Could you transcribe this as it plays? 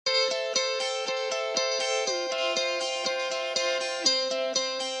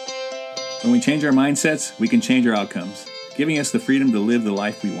When we change our mindsets, we can change our outcomes, giving us the freedom to live the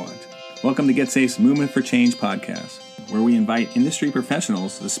life we want. Welcome to Get Safe's Movement for Change podcast, where we invite industry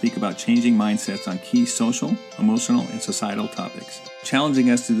professionals to speak about changing mindsets on key social, emotional, and societal topics,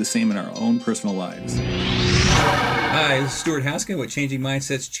 challenging us to do the same in our own personal lives. Hi, this is Stuart Haskin with Changing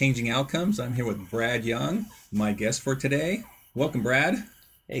Mindsets, Changing Outcomes. I'm here with Brad Young, my guest for today. Welcome, Brad.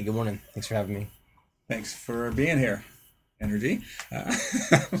 Hey, good morning. Thanks for having me. Thanks for being here. Energy.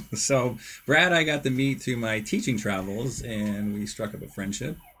 So, Brad, I got to meet through my teaching travels, and we struck up a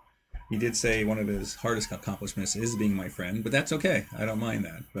friendship. He did say one of his hardest accomplishments is being my friend, but that's okay. I don't mind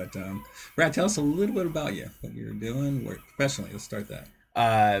that. But, Brad, tell us a little bit about you, what you're doing professionally. Let's start that.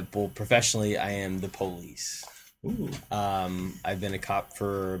 Well, professionally, I am the police. Ooh. I've been a cop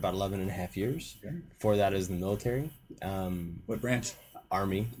for about 11 and a half years. Okay. Before that, I was in the military. What branch?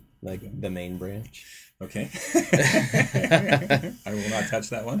 Army, like the main branch. Okay. I will not touch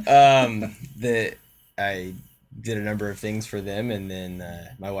that one. I did a number of things for them, and then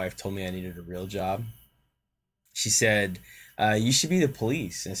my wife told me I needed a real job. She said, you should be the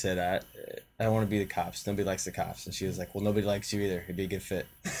police. And I said, I want to be the cops. Nobody likes the cops. And she was like, well, nobody likes you either. It'd be a good fit.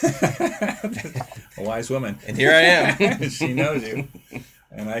 A wise woman. And here I am. She knows you.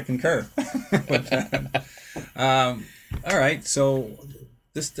 And I concur. All right. So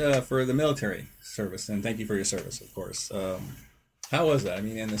just for the military service, and thank you for your service, of course. How was that? I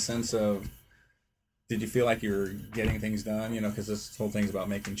mean, in the sense of, did you feel like you were getting things done? You know, because this whole thing's about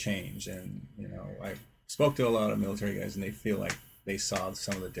making change. And, you know, I spoke to a lot of military guys, and they feel like they saw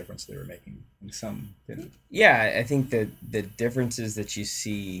some of the difference they were making, and some didn't. Yeah, I think that the differences that you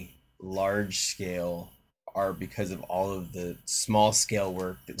see large scale are because of all of the small scale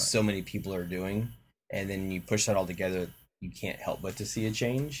work that so many people are doing. And then you push that all together, you can't help but to see a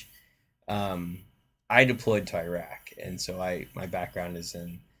change. I deployed to Iraq, and so my background is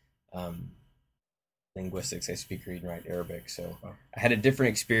in linguistics. I speak, read, and write Arabic, so I had a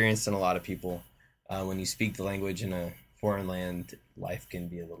different experience than a lot of people. When you speak the language in a foreign land, life can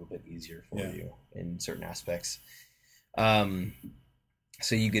be a little bit easier for you in certain aspects.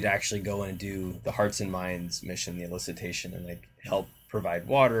 So you could actually go in and do the Hearts and Minds mission, the elicitation, and like help provide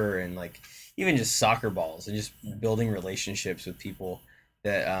water and like even just soccer balls and just building relationships with people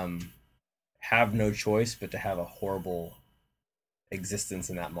that have no choice but to have a horrible existence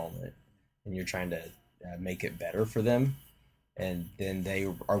in that moment, and you're trying to make it better for them, and then they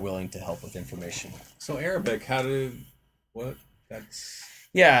are willing to help with information. So Arabic, So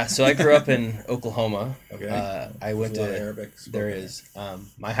I grew up in Oklahoma. Okay. I went to Arabic. There is.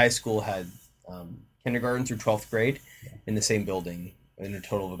 My high school had kindergarten through 12th grade in the same building, in a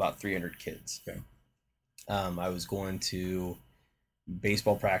total of about 300 kids. Okay. I was going to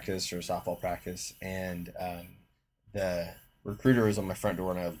baseball practice or softball practice, and the recruiter was on my front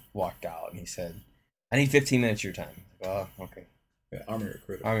door, and I walked out, and he said, I need 15 minutes of your time. I was like, oh, okay. Yeah, Army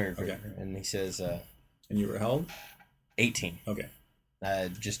recruiter. Okay. And he says... and you were how old? 18. Okay.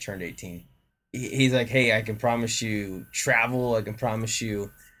 I just turned 18. He's like, hey, I can promise you travel. I can promise you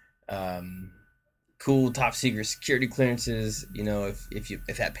cool top secret security clearances. You know,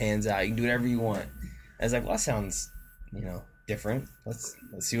 if that pans out, you can do whatever you want. I was like, well, that sounds, different. Let's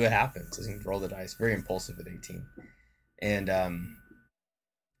see what happens. Let's roll the dice. Very impulsive at 18. And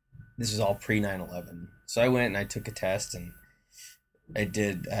this was all pre 9/11. So I went and I took a test, and I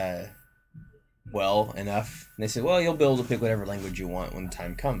did well enough. And they said, well, you'll be able to pick whatever language you want when the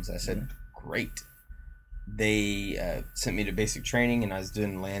time comes. I said, great. They sent me to basic training, and I was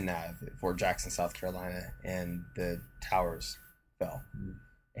doing land nav at Fort Jackson, South Carolina, and the towers fell.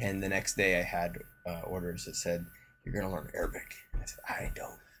 And the next day I had orders that said, you're going to learn Arabic. And I said, I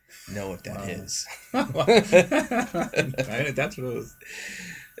don't know what that is. That's what it was.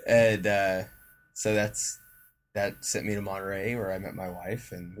 And so that sent me to Monterey, where I met my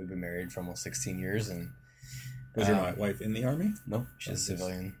wife, and we've been married for almost 16 years. And was your wife in the Army? No, she's a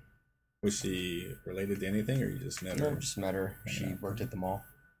civilian. Was she related to anything, or you just met her? No, just met her. She worked at the mall.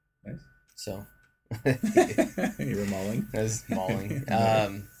 Nice. So. You were mauling? I was mauling.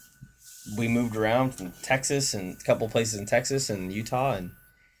 We moved around from Texas and a couple places in Texas and Utah, and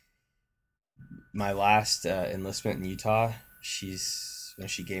my last enlistment in Utah, when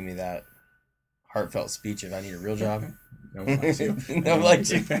she gave me that heartfelt speech of I need a real job. No one likes you. No one likes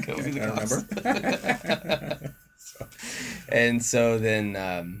you. Go be the cops. Remember? And so then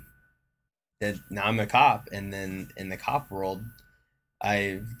now I'm a cop, and then in the cop world,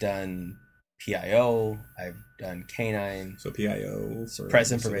 I've done PIO, I've done K9. So PIO?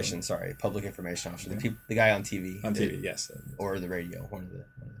 Press information, public information officer. Okay. The guy on TV. On TV, yes. Or the radio, one of the two.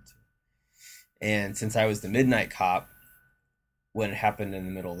 And since I was the midnight cop, when it happened in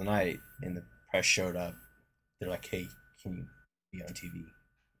the middle of the night and the press showed up, they're like, "Hey, can you be on TV?"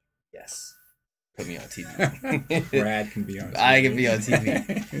 Yes, put me on TV. Brad can be on TV. I can be on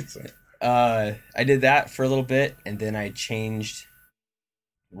TV. I did that for a little bit, and then I changed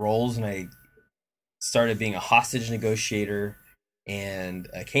roles, and I started being a hostage negotiator and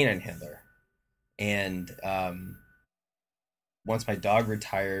a canine handler. And once my dog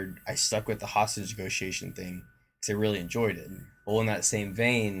retired, I stuck with the hostage negotiation thing because I really enjoyed it. Well, in that same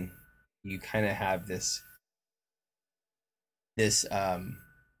vein, you kind of have this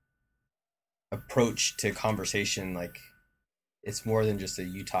approach to conversation, like it's more than just a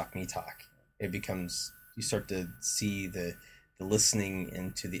you talk me talk. It becomes, you start to see the listening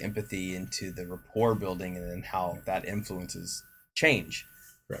into the empathy, into the rapport building, and then how that influences change.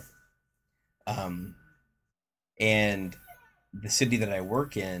 Right. And the city that I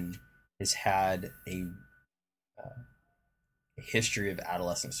work in has had a history of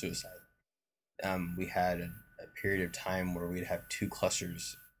adolescent suicide. We had a period of time where we'd have 2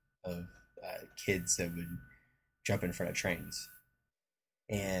 clusters of kids that would jump in front of trains,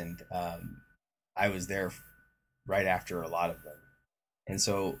 and I was there right after a lot of them, and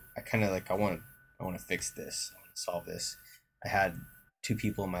so I kind of like I want to fix this, I want to solve this. I had 2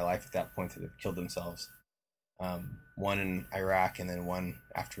 people in my life at that point that have killed themselves, one in Iraq and then one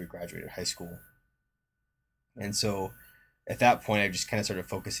after we graduated high school, and so at that point I just kind of started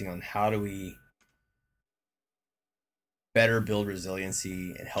focusing on how do we better build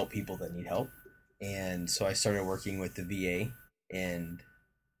resiliency and help people that need help. And so I started working with the VA and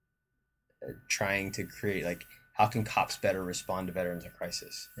trying to create, like, how can cops better respond to veterans in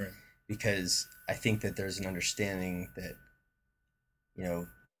crisis? Right. Because I think that there's an understanding that, you know,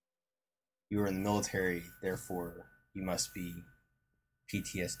 you were in the military, therefore you must be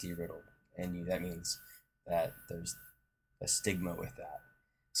PTSD riddled. And that means that there's a stigma with that.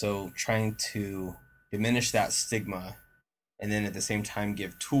 So trying to diminish that stigma and then at the same time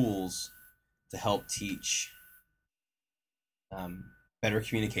give tools to help teach better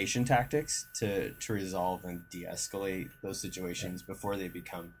communication tactics to resolve and de-escalate those situations before they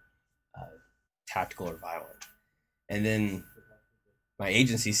become tactical or violent. And then my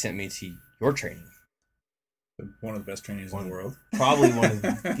agency sent me to your training. One of the best trainings in the world. Probably one of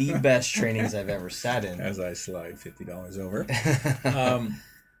the best trainings I've ever sat in. As I slide $50 over.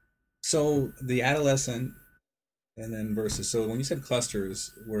 So the adolescent, and then versus, so when you said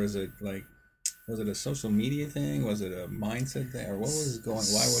clusters, was it a social media thing? Was it a mindset thing? Or what was going,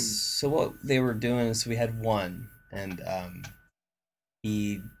 why would... So what they were doing is we had one, and I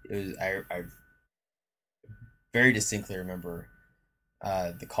very distinctly remember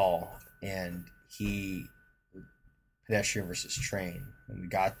the call, and he, pedestrian versus train, and we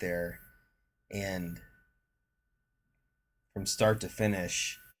got there, and from start to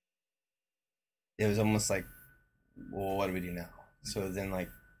finish, it was almost like, well, what do we do now? So then, like,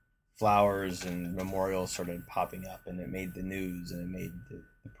 flowers and memorials started popping up, and it made the news, and it made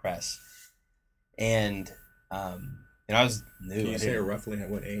the press. And I was new. Can you say roughly at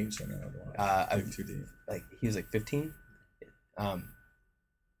what age? I don't want to dig too deep. Like, he was like 15,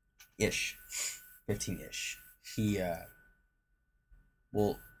 ish, 15-ish. He,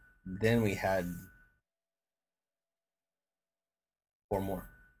 well, then we had 4 more.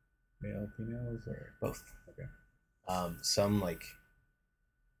 Male, females, or both? Okay. Some like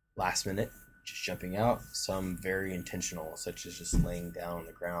last minute, just jumping out. Some very intentional, such as just laying down on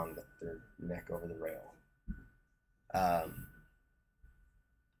the ground with their neck over the rail.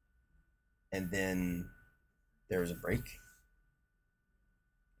 And then there was a break,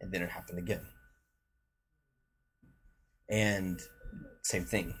 and then it happened again. And same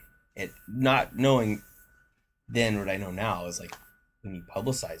thing. It, not knowing then what I know now, is like, when you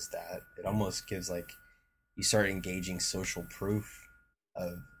publicize that, it almost gives, like, you start engaging social proof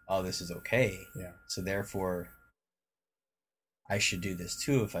of, oh, this is okay. Yeah. So therefore, I should do this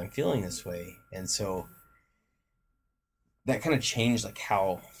too if I'm feeling this way. And so that kind of changed, like,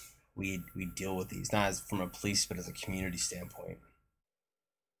 how we deal with these, not as from a police, but as a community standpoint.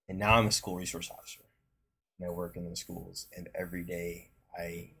 And now I'm a school resource officer, and I work in the schools, and every day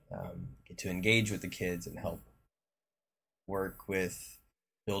I get to engage with the kids and help work with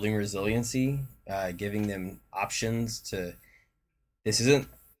building resiliency, giving them options to, this isn't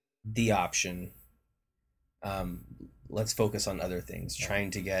the option. Let's focus on other things,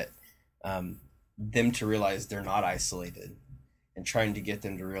 trying to get them to realize they're not isolated, and trying to get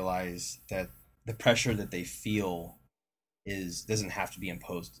them to realize that the pressure that they feel doesn't have to be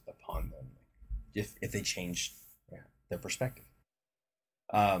imposed upon them if they change their perspective.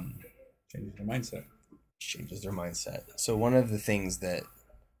 Changing their mindset. changes their mindset. So one of the things that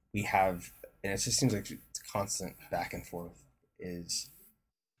we have, and it just seems like it's constant back and forth, is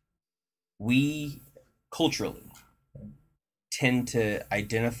we culturally tend to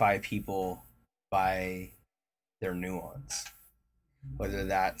identify people by their nuance, whether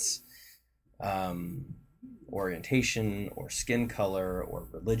that's orientation or skin color or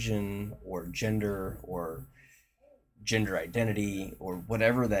religion or gender identity or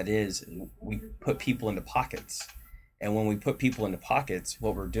whatever that is. We put people into pockets, and when we put people into pockets,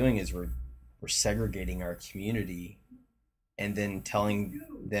 what we're doing is we're segregating our community and then telling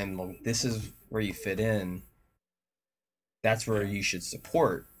them, well, this is where you fit in, that's where you should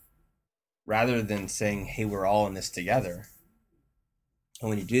support, rather than saying, hey, we're all in this together. And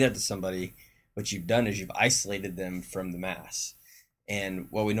when you do that to somebody, what you've done is you've isolated them from the mass. And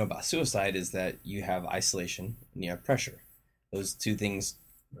what we know about suicide is that you have isolation and you have pressure. Those two things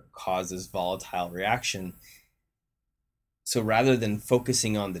cause this volatile reaction. So rather than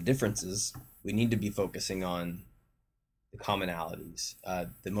focusing on the differences, we need to be focusing on the commonalities,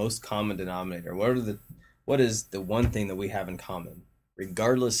 the most common denominator. What is the one thing that we have in common,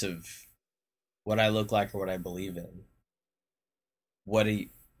 regardless of what I look like or what I believe in? Where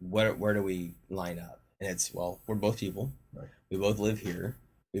do we line up? And it's, well, we're both people. Right. We both live here.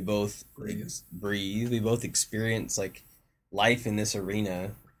 We both breathe. We both experience like life in this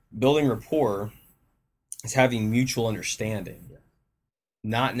arena. Building rapport is having mutual understanding,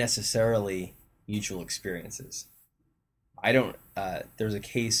 not necessarily mutual experiences. There's a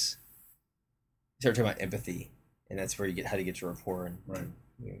case, start talking about empathy, and that's where you get how to get to rapport. And right.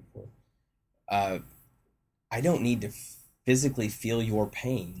 I don't need to physically feel your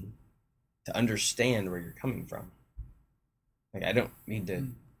pain to understand where you're coming from. Like, I don't need to,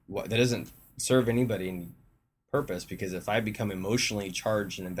 that doesn't serve anybody any purpose, because if I become emotionally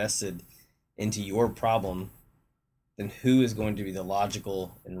charged and invested into your problem, then who is going to be the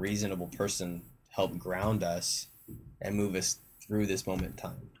logical and reasonable person to help ground us and move us through this moment in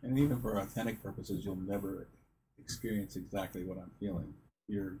time? And even for authentic purposes, you'll never experience exactly what I'm feeling.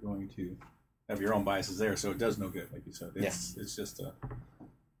 You're going to have your own biases there, so it does no good, like you said. It's just a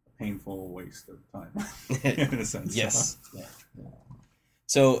painful waste of time, in a sense. Yes. Yeah.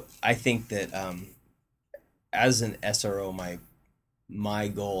 So I think that as an SRO, my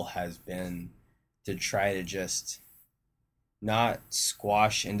goal has been to try to just not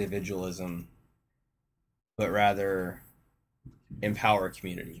squash individualism, but rather empower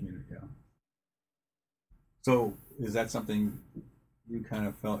community. Yeah. So is that something you kind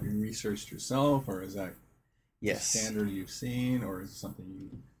of felt you researched yourself, or is that standard you've seen, or is it something you...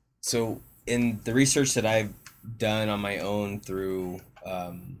 So in the research that I've done on my own through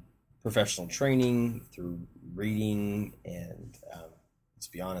professional training, through reading, and let's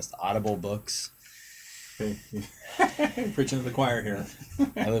be honest, Audible books. Okay. Preaching to the choir here.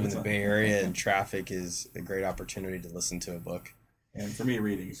 I live in the Bay Area, and traffic is a great opportunity to listen to a book. And for me,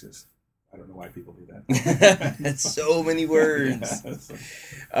 reading is just, I don't know why people do that. That's so many words.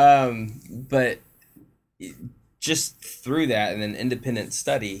 But just through that and an independent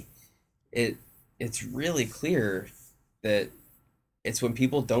study, it's really clear that it's when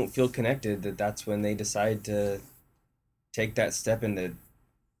people don't feel connected that's when they decide to take that step into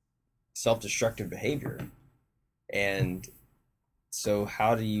self-destructive behavior. And so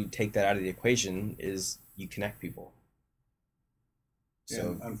how do you take that out of the equation is you connect people.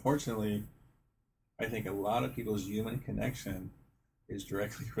 So unfortunately, I think a lot of people's human connection is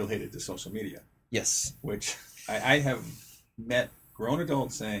directly related to social media. Yes. Which I have met grown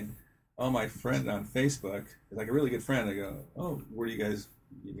adults saying, oh, my friend on Facebook is like a really good friend. I go, oh, where do you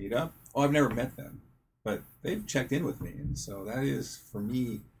meet up? Oh, I've never met them, but they've checked in with me. And so that is, for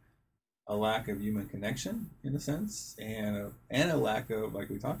me, a lack of human connection in a sense, and a lack of, like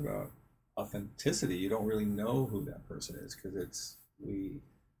we talked about, authenticity. You don't really know who that person is, because we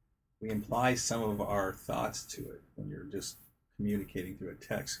imply some of our thoughts to it when you're just communicating through a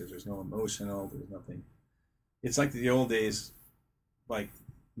text, because there's no emotional, there's nothing. It's like the old days, like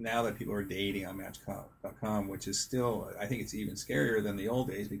now that people are dating on Match.com, which is still, I think it's even scarier than the old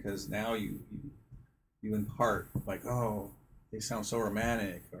days, because now you impart like, oh, they sound so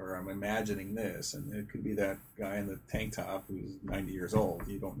romantic, or I'm imagining this, and it could be that guy in the tank top who's 90 years old.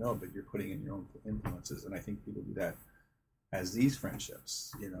 You don't know, but you're putting in your own influences, and I think people do that as these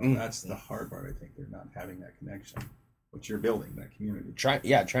friendships. That's the hard part. I think they're not having that connection, which you're building, that community.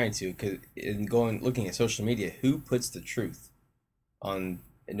 Trying to, because looking at social media, who puts the truth on?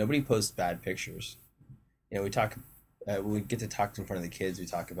 And nobody posts bad pictures. We talk when we get to talk in front of the kids, we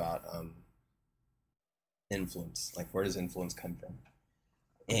talk about influence. Like, where does influence come from?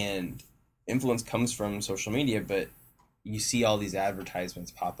 And influence comes from social media, but you see all these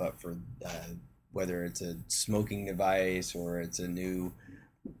advertisements pop up for whether it's a smoking device or it's a new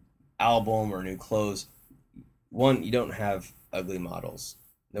album or new clothes. One, you don't have ugly models.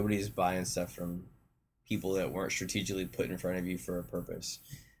 Nobody's buying stuff from people that weren't strategically put in front of you for a purpose.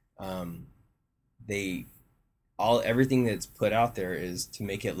 They everything that's put out there is to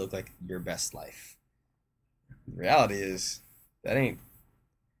make it look like your best life. The reality is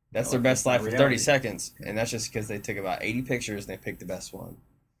that's their best life for 30 seconds, and that's just because they took about 80 pictures and they picked the best one.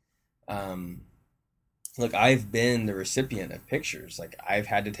 Look, I've been the recipient of pictures. Like, I've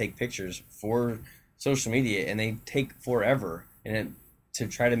had to take pictures for social media, and they take forever, and to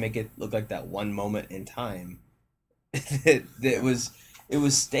try to make it look like that one moment in time, it was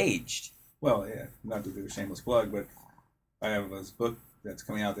staged. Well, yeah, not to do a shameless plug, but I have this book that's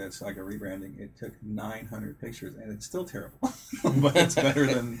coming out that's like a rebranding. It took 900 pictures, and it's still terrible, but it's better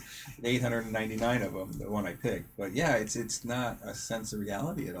than 899 of them, the one I picked. But yeah, it's not a sense of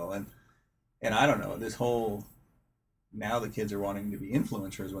reality at all, and I don't know, this whole, now the kids are wanting to be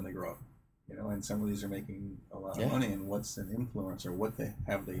influencers when they grow up, and some of these are making a lot of money, and what's an influencer? What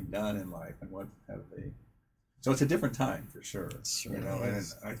have they done in life, and what have they? So it's a different time for sure, and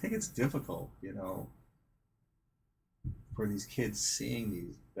I think it's difficult, for these kids seeing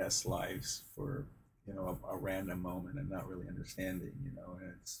these best lives for, a random moment and not really understanding, and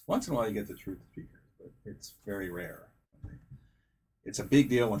it's once in a while you get the truth speakers, but it's very rare. It's a big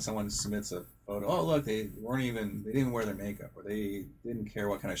deal when someone submits a photo. Oh, look, they didn't even wear their makeup, or they didn't care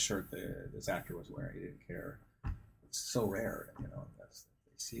what kind of shirt this actor was wearing. They didn't care. It's so rare, that's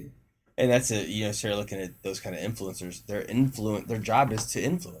they see it. And that's it. Start looking at those kind of influencers. Their job is to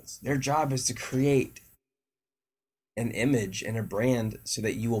influence. Their job is to create an image and a brand so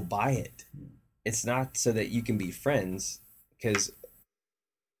that you will buy it. It's not so that you can be friends, because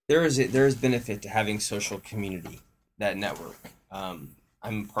there is benefit to having social community, that network.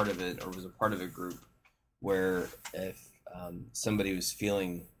 I'm part of it, or was a part of a group where if somebody was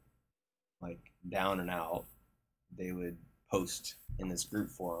feeling like down and out, they would post in this group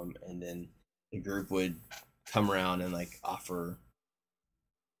forum, and then the group would come around and like offer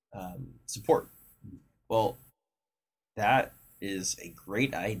support. Well, that is a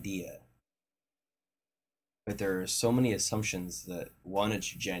great idea, but there are so many assumptions that, one, it's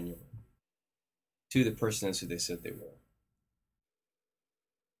genuine, two, the person is who they said they were,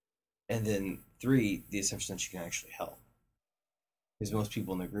 and then three, the assumption that you can actually help, because most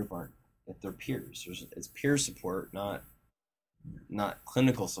people in the group aren't, they're peers. It's peer support, not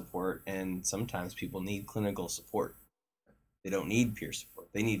clinical support, and sometimes people need clinical support. They don't need peer support.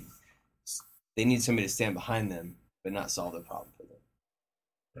 They need somebody to stand behind them, but not solve the problem for them.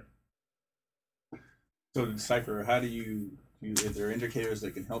 So to decipher, how do you is there indicators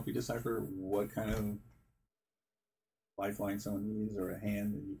that can help you decipher what kind of lifeline someone needs, or a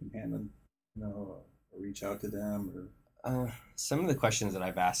hand that you can hand them, or reach out to them, or some of the questions that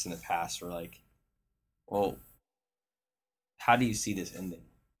I've asked in the past were like, well, how do you see this ending?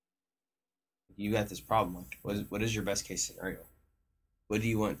 You got this problem. Like, what is your best case scenario? What do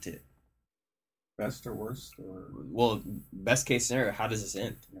you want to? Best or worst, or well, best case scenario. How does this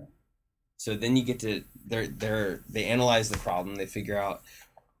end? Yeah. So then you get to they analyze the problem. They figure out,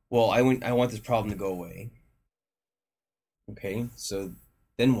 well, I want this problem to go away. Okay, so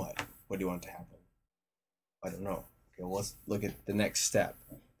then what? What do you want to happen? I don't know. Okay, well, let's look at the next step,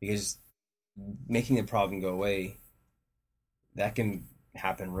 because making the problem go away, that can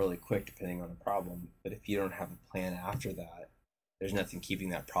happen really quick depending on the problem. But if you don't have a plan after that, there's nothing keeping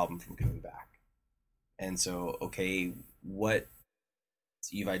that problem from coming back. And so, okay,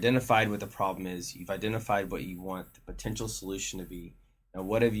 you've identified what the problem is, you've identified what you want the potential solution to be. Now,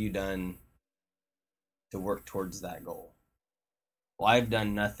 what have you done to work towards that goal? Well, I've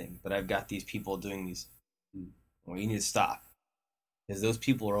done nothing, but I've got these people doing these. Well, you need to stop, because those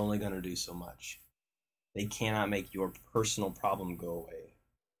people are only going to do so much. They cannot make your personal problem go away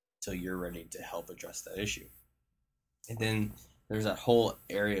until you're ready to help address that issue. And then there's that whole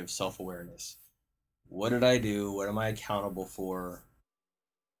area of self-awareness. What did I do? What am I accountable for?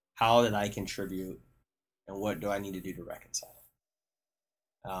 How did I contribute? And what do I need to do to reconcile?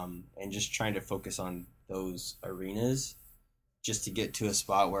 And just trying to focus on those arenas just to get to a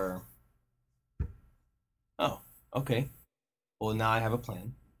spot where, oh, okay, well, now I have a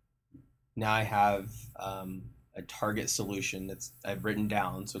plan. Now I have a target solution that's I've written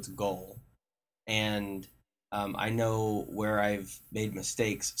down, so it's a goal. And I know where I've made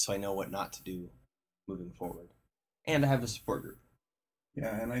mistakes, so I know what not to do moving forward. And I have a support group.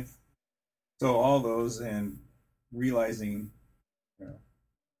 Yeah, and so all those, and realizing,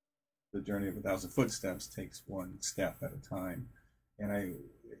 the journey of 1,000 footsteps takes one step at a time. And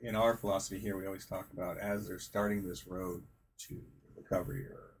in our philosophy here, we always talk about as they're starting this road to recovery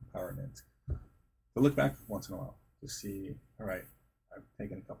or empowerment, to look back once in a while to see, all right, I've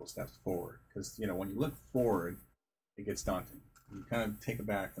taken a couple steps forward. Because, when you look forward, it gets daunting. You kind of take it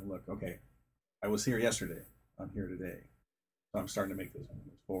back and look, okay, I was here yesterday, I'm here today. So I'm starting to make those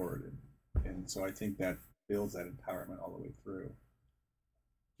moves forward. And so I think that builds that empowerment all the way through.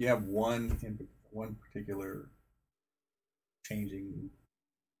 You have one particular changing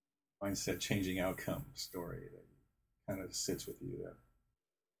mindset, changing outcome story that kind of sits with you that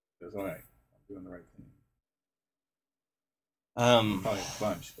says, all right, I'm doing the right thing. Probably a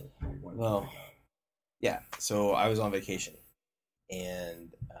bunch, but maybe one. Well, yeah. So I was on vacation,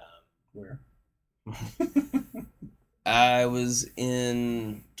 and where? I was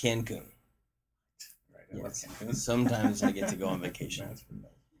in Cancun. Right. Yes. Sometimes I get to go on vacation.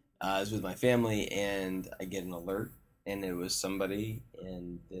 I was with my family, and I get an alert, and it was somebody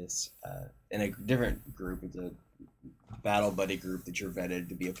in this in a different group. It's a battle buddy group that you're vetted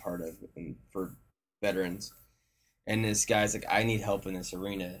to be a part of for veterans. And this guy's like, I need help in this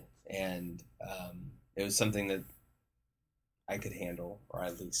arena, and it was something that I could handle, or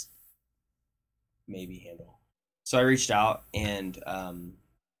at least maybe handle. So I reached out and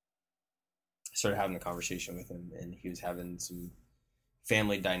started having a conversation with him, and he was having some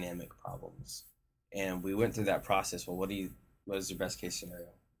family dynamic problems. And we went through that process. Well, what is your best case scenario?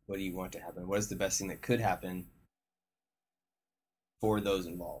 What do you want to happen? What is the best thing that could happen for those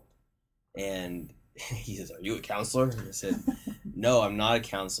involved? And he says, are you a counselor? And I said, no, I'm not a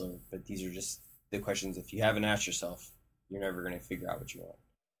counselor, but these are just the questions. If you haven't asked yourself, you're never going to figure out what you want.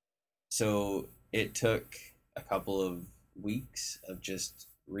 So it took a couple of weeks of just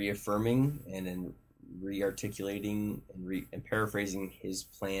reaffirming and then re-articulating and paraphrasing his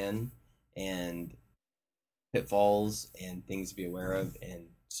plan and pitfalls and things to be aware of and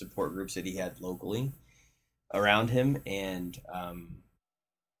support groups that he had locally around him. And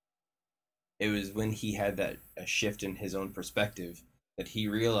it was when he had a shift in his own perspective that he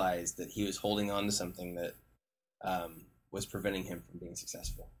realized that he was holding on to something that was preventing him from being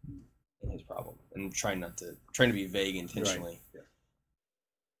successful in his problem, and trying to be vague intentionally. Right. Yeah.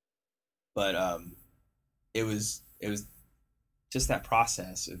 But it was just that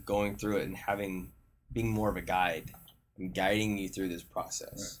process of going through it and being more of a guide and guiding you through this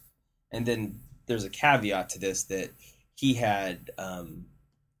process. Right. And then there's a caveat to this that he had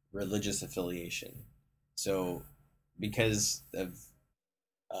religious affiliation. So because of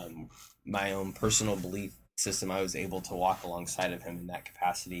my own personal belief system, I was able to walk alongside of him in that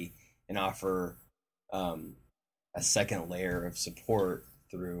capacity and offer a second layer of support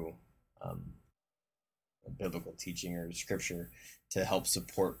through biblical teaching or scripture to help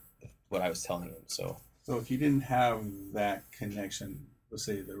support what I was telling him. So if you didn't have that connection, let's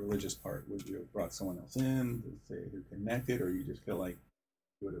say the religious part, would you have brought someone else in to say who connected, or you just feel like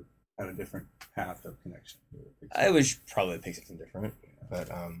you would have had a different path of connection? I would probably pick something different, but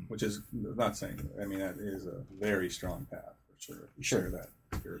which is not saying. I mean, that is a very strong path for sure. Sure, that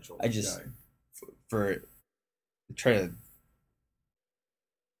spiritual. I just guide. For try to.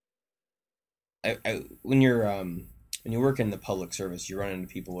 When you work in the public service, you run into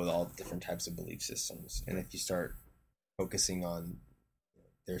people with all different types of belief systems, and if you start focusing on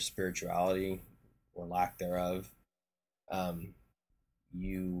their spirituality or lack thereof,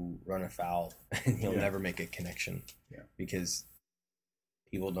 you run afoul and you'll never make a connection because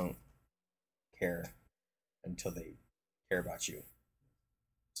people don't care until they care about you.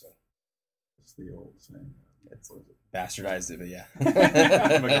 So it's the old saying. It's bastardized it, but yeah.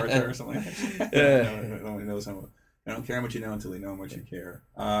 MacArthur or something like that. I don't care how much you know until you know how much you care.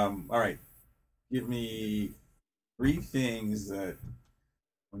 All right. Give me 3 things that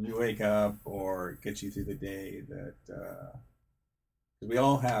when you wake up or get you through the day that we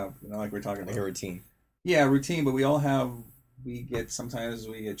all have, like we're talking about. Like a routine. Yeah, routine, but sometimes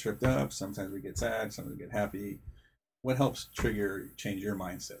we get tripped up, sometimes we get sad, sometimes we get happy. What helps change your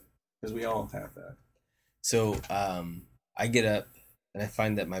mindset? Because we all have that. So I get up and I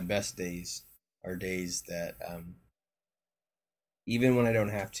find that my best days are days that even when I don't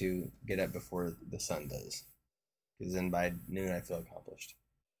have to get up before the sun does, because then by noon I feel accomplished.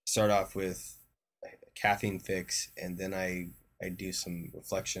 Start off with a caffeine fix, and then I do some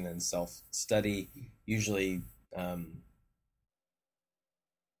reflection and self-study, usually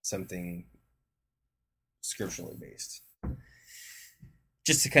something scripturally based,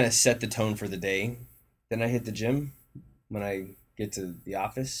 just to kind of set the tone for the day. Then I hit the gym when I get to the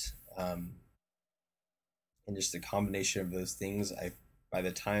office, and just a combination of those things. By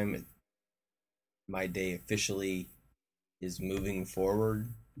the time my day officially is moving forward,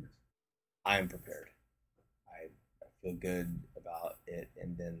 Yes. I am prepared. I feel good about it,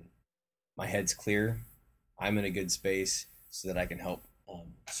 and then my head's clear. I'm in a good space so that I can help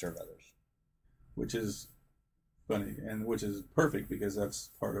serve others. Which is funny, and which is perfect, because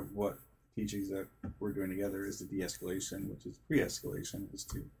that's part of what teachings that we're doing together is the de-escalation, which is pre-escalation, is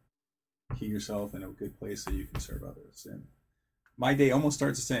to keep yourself in a good place so you can serve others. And my day almost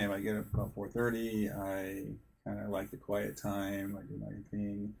starts the same. I get up about 4:30. I kind of like the quiet time. I do my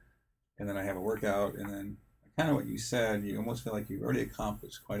thing, and then I have a workout, and then kind of what you said, you almost feel like you've already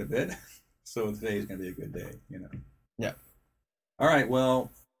accomplished quite a bit. So today is going to be a good day, you know. Yeah. All right.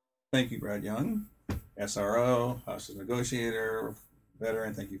 Well, thank you, Brad Young, SRO, hostage negotiator,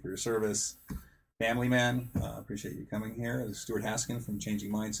 veteran. Thank you for your service. Family man, appreciate you coming here. This is Stuart Haskin from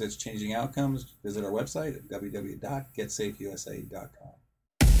Changing Mindsets, Changing Outcomes. Visit our website at www.getsafeusa.com.